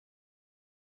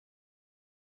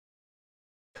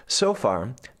So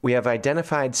far, we have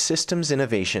identified systems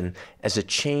innovation as a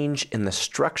change in the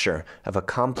structure of a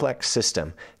complex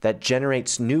system that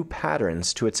generates new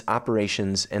patterns to its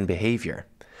operations and behavior.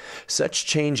 Such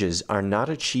changes are not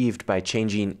achieved by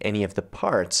changing any of the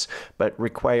parts, but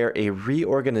require a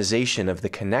reorganization of the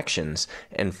connections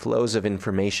and flows of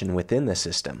information within the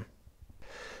system.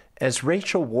 As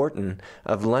Rachel Wharton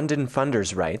of London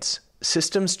Funders writes,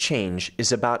 systems change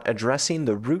is about addressing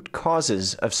the root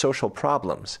causes of social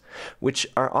problems, which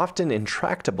are often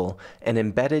intractable and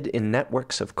embedded in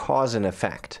networks of cause and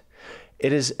effect.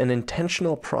 It is an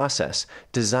intentional process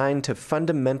designed to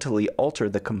fundamentally alter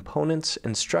the components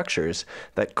and structures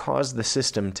that cause the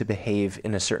system to behave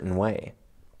in a certain way.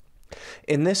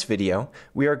 In this video,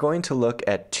 we are going to look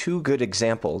at two good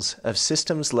examples of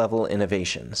systems-level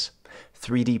innovations: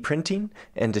 3D printing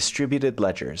and distributed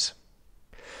ledgers.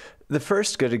 The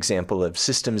first good example of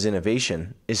systems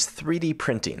innovation is 3D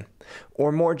printing,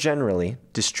 or more generally,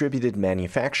 distributed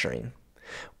manufacturing.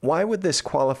 Why would this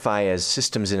qualify as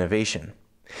systems innovation?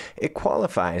 It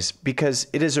qualifies because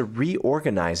it is a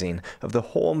reorganizing of the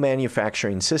whole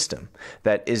manufacturing system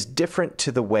that is different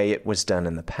to the way it was done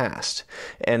in the past,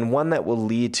 and one that will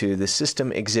lead to the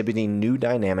system exhibiting new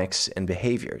dynamics and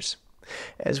behaviors.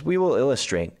 As we will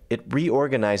illustrate, it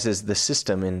reorganizes the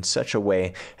system in such a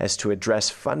way as to address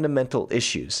fundamental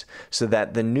issues so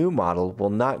that the new model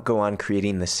will not go on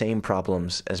creating the same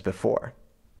problems as before.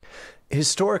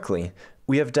 Historically,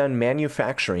 we have done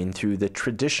manufacturing through the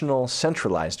traditional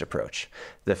centralized approach,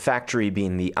 the factory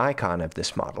being the icon of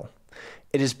this model.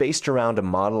 It is based around a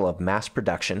model of mass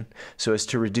production so as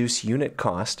to reduce unit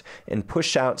cost and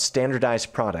push out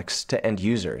standardized products to end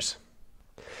users.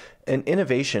 An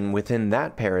innovation within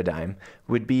that paradigm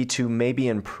would be to maybe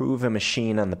improve a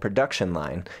machine on the production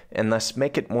line and thus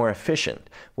make it more efficient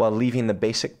while leaving the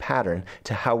basic pattern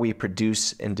to how we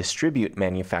produce and distribute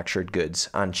manufactured goods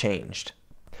unchanged.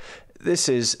 This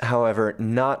is, however,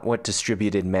 not what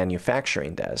distributed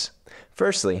manufacturing does.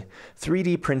 Firstly,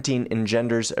 3D printing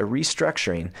engenders a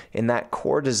restructuring in that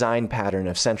core design pattern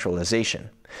of centralization,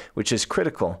 which is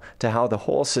critical to how the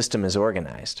whole system is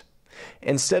organized.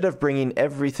 Instead of bringing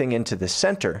everything into the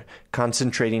center,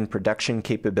 concentrating production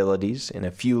capabilities in a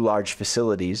few large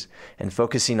facilities, and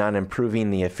focusing on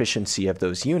improving the efficiency of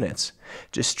those units,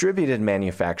 distributed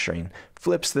manufacturing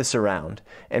flips this around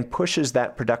and pushes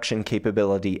that production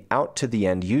capability out to the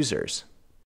end users.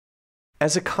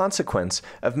 As a consequence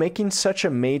of making such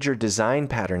a major design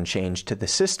pattern change to the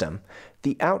system,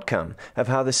 the outcome of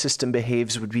how the system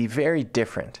behaves would be very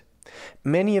different.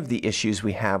 Many of the issues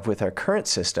we have with our current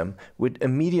system would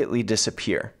immediately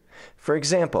disappear. For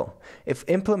example, if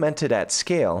implemented at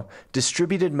scale,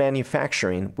 distributed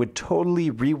manufacturing would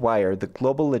totally rewire the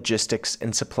global logistics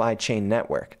and supply chain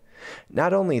network.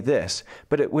 Not only this,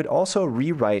 but it would also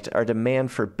rewrite our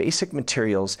demand for basic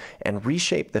materials and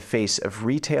reshape the face of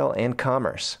retail and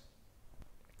commerce.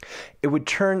 It would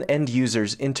turn end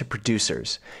users into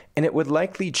producers, and it would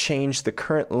likely change the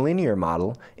current linear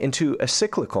model into a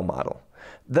cyclical model,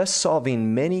 thus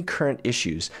solving many current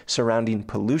issues surrounding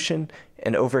pollution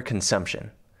and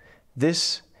overconsumption.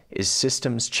 This is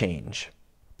systems change.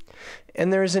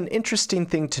 And there is an interesting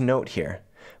thing to note here.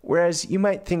 Whereas you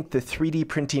might think the 3D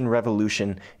printing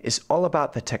revolution is all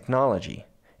about the technology,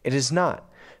 it is not.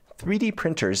 3D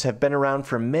printers have been around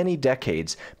for many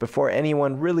decades before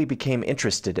anyone really became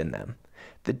interested in them.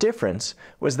 The difference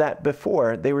was that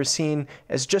before they were seen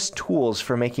as just tools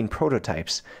for making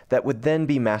prototypes that would then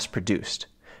be mass-produced.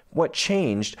 What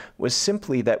changed was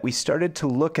simply that we started to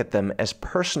look at them as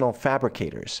personal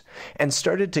fabricators and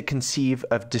started to conceive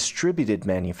of distributed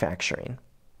manufacturing.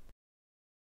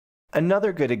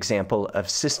 Another good example of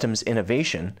systems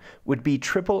innovation would be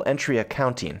triple entry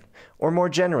accounting, or more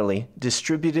generally,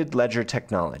 distributed ledger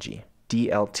technology,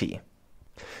 DLT.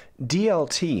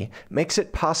 DLT makes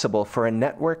it possible for a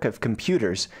network of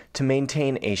computers to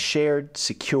maintain a shared,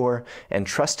 secure, and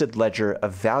trusted ledger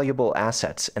of valuable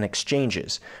assets and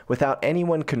exchanges without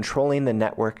anyone controlling the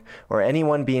network or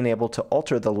anyone being able to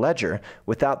alter the ledger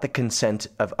without the consent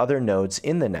of other nodes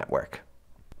in the network.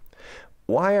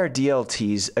 Why are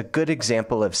DLTs a good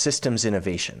example of systems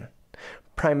innovation?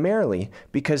 Primarily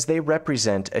because they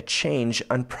represent a change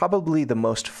on probably the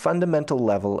most fundamental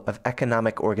level of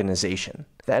economic organization.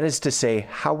 That is to say,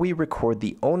 how we record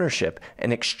the ownership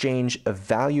and exchange of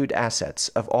valued assets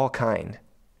of all kind.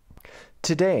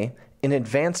 Today, in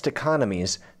advanced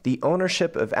economies, the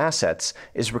ownership of assets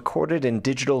is recorded in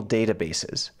digital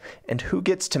databases, and who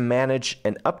gets to manage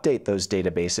and update those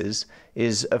databases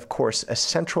is, of course, a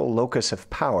central locus of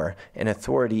power and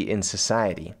authority in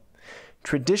society.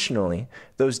 Traditionally,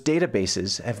 those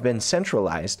databases have been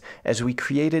centralized as we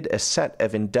created a set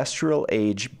of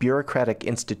industrial-age bureaucratic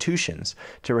institutions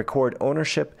to record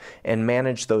ownership and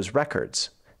manage those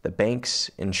records. The banks,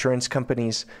 insurance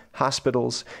companies,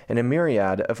 hospitals, and a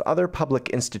myriad of other public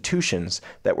institutions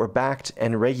that were backed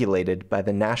and regulated by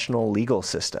the national legal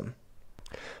system.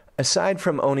 Aside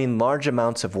from owning large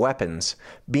amounts of weapons,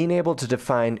 being able to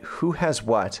define who has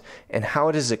what and how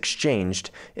it is exchanged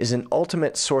is an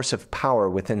ultimate source of power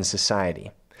within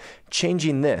society.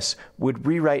 Changing this would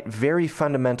rewrite very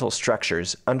fundamental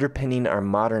structures underpinning our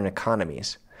modern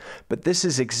economies. But this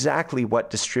is exactly what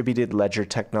distributed ledger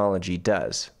technology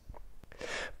does.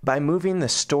 By moving the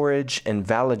storage and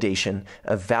validation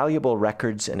of valuable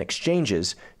records and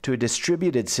exchanges to a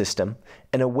distributed system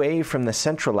and away from the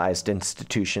centralized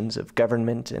institutions of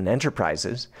government and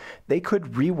enterprises, they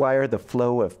could rewire the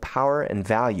flow of power and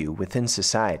value within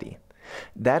society.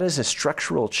 That is a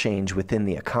structural change within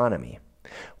the economy.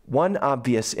 One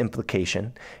obvious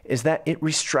implication is that it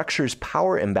restructures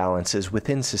power imbalances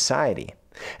within society,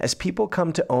 as people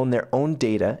come to own their own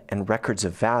data and records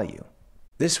of value.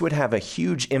 This would have a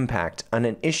huge impact on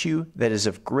an issue that is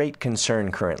of great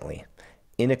concern currently: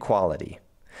 inequality.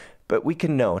 But we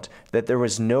can note that there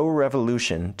was no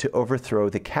revolution to overthrow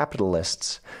the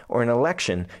capitalists or an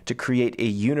election to create a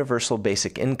universal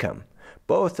basic income,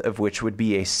 both of which would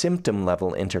be a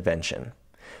symptom-level intervention.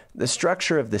 The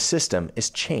structure of the system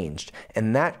is changed,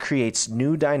 and that creates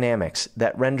new dynamics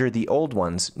that render the old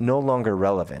ones no longer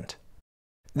relevant.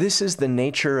 This is the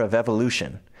nature of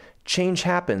evolution. Change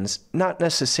happens not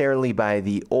necessarily by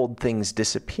the old things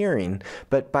disappearing,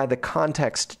 but by the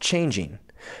context changing.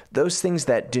 Those things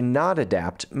that do not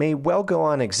adapt may well go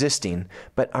on existing,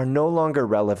 but are no longer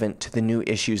relevant to the new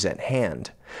issues at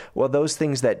hand, while those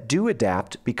things that do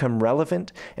adapt become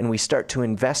relevant and we start to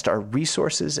invest our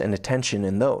resources and attention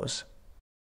in those.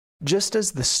 Just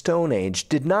as the Stone Age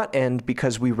did not end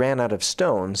because we ran out of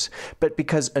stones, but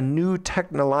because a new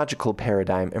technological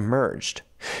paradigm emerged.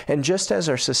 And just as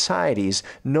our societies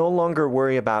no longer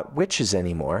worry about witches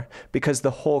anymore, because the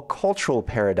whole cultural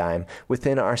paradigm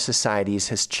within our societies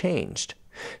has changed.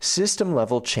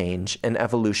 System-level change and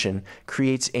evolution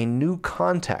creates a new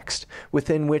context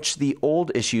within which the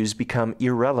old issues become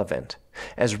irrelevant,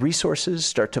 as resources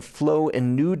start to flow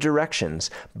in new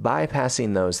directions,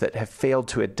 bypassing those that have failed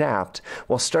to adapt,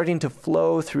 while starting to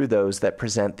flow through those that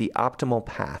present the optimal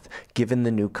path given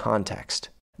the new context.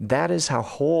 That is how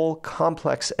whole,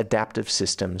 complex adaptive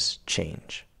systems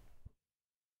change.